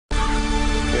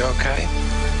okay?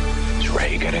 Is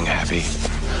Ray getting heavy?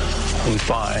 I'm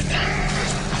fine.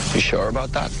 You sure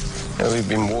about that? Yeah, we've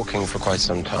been walking for quite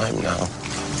some time now.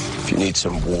 If you need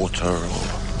some water or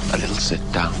a little sit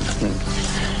down.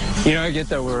 You know, I get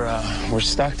that we're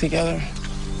stuck together.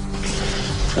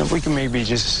 If we can maybe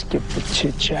just skip the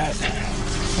chit-chat,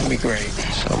 that'd be great.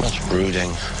 So much brooding.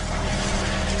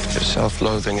 Your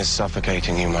self-loathing is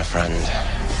suffocating you, my friend.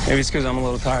 Maybe it's because I'm a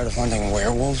little tired of hunting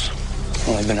werewolves.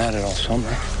 Only been at it all summer.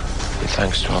 And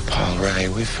thanks to our pal Ray,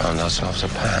 we've found ourselves a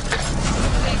pack.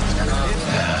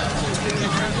 Yeah.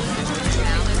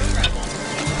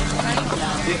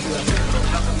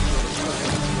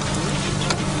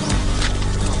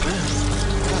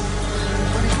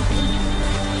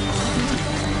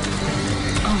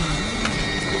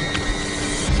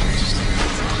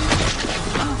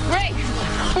 Ray!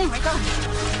 Oh my God!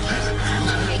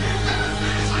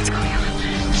 What's going on?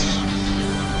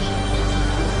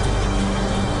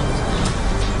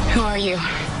 Who are you?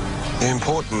 The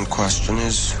important question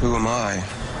is, who am I?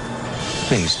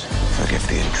 Please, forgive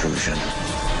the intrusion.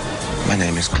 My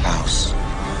name is Klaus.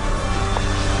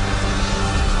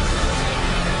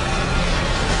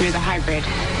 You're the hybrid.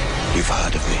 You've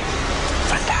heard of me.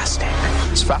 Fantastic.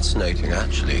 It's fascinating,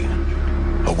 actually.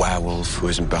 A werewolf who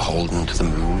isn't beholden to the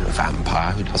moon, a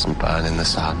vampire who doesn't burn in the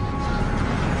sun.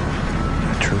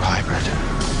 A true hybrid.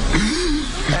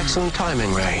 Excellent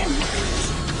timing, Ray.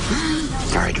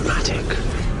 Very dramatic.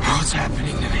 What's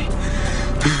happening to me?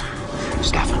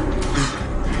 Stefan.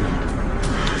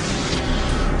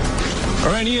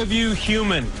 Are any of you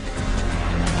human?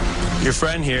 Your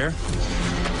friend here,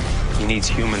 he needs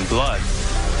human blood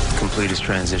to complete his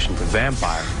transition to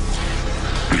vampire.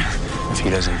 If he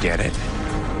doesn't get it,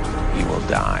 he will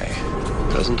die.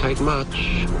 Doesn't take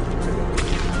much.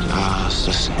 Just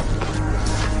a sip.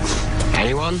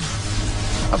 Anyone?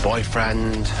 A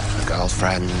boyfriend, a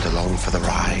girlfriend along for the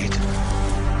ride?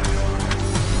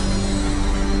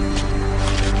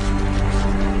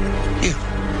 You.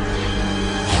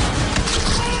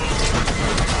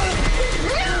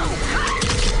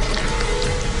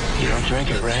 You don't drink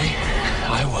it, Ray?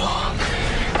 I will.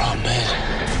 Problem is,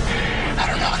 I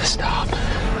don't know how to stop.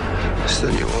 It's the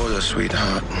new order,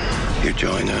 sweetheart. You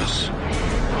join us,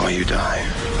 or you die.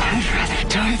 I'd rather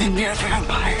die than be a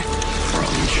vampire.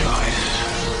 Wrong choice.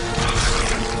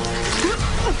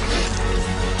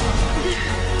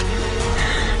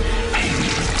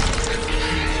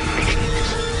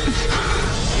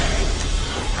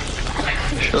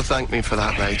 She'll thank me for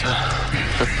that later.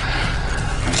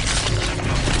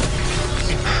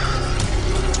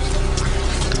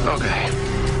 Okay.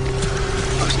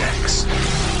 Who's next?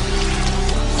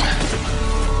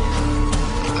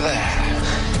 There.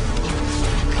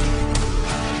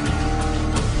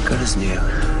 Good as new.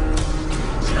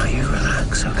 Now you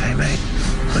relax, okay, mate?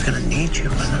 We're gonna need you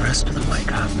when the rest of them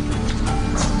wake up.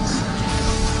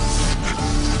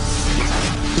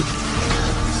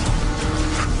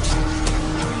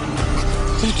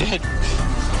 You're dead.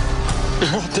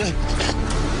 You're all dead.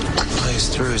 He's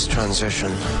through his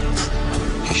transition.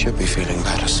 He should be feeling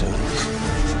better soon.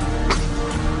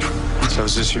 So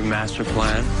is this your master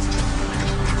plan?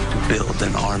 To build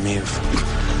an army of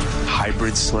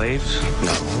hybrid slaves?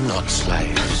 No, not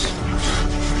slaves.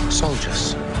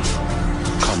 Soldiers.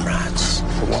 Comrades.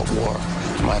 For what war,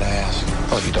 might I ask?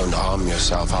 Oh, you don't arm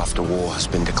yourself after war has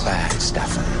been declared,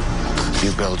 Stefan.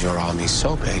 You build your army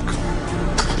so big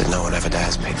that no one ever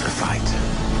dares pick the fight.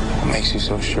 What makes you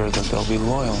so sure that they'll be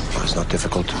loyal? Well, it's not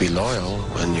difficult to be loyal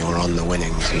when you're on the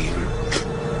winning team.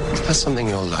 That's something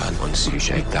you'll learn once you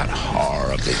shake that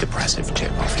horribly depressive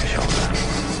chip off your shoulder.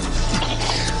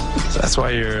 That's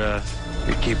why you're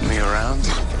keeping me around?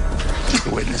 To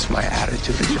witness my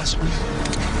attitude adjustment?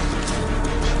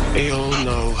 You'll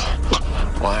know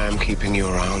why I'm keeping you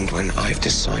around when I've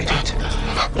decided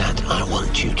that I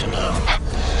want you to know.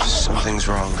 Something's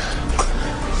wrong.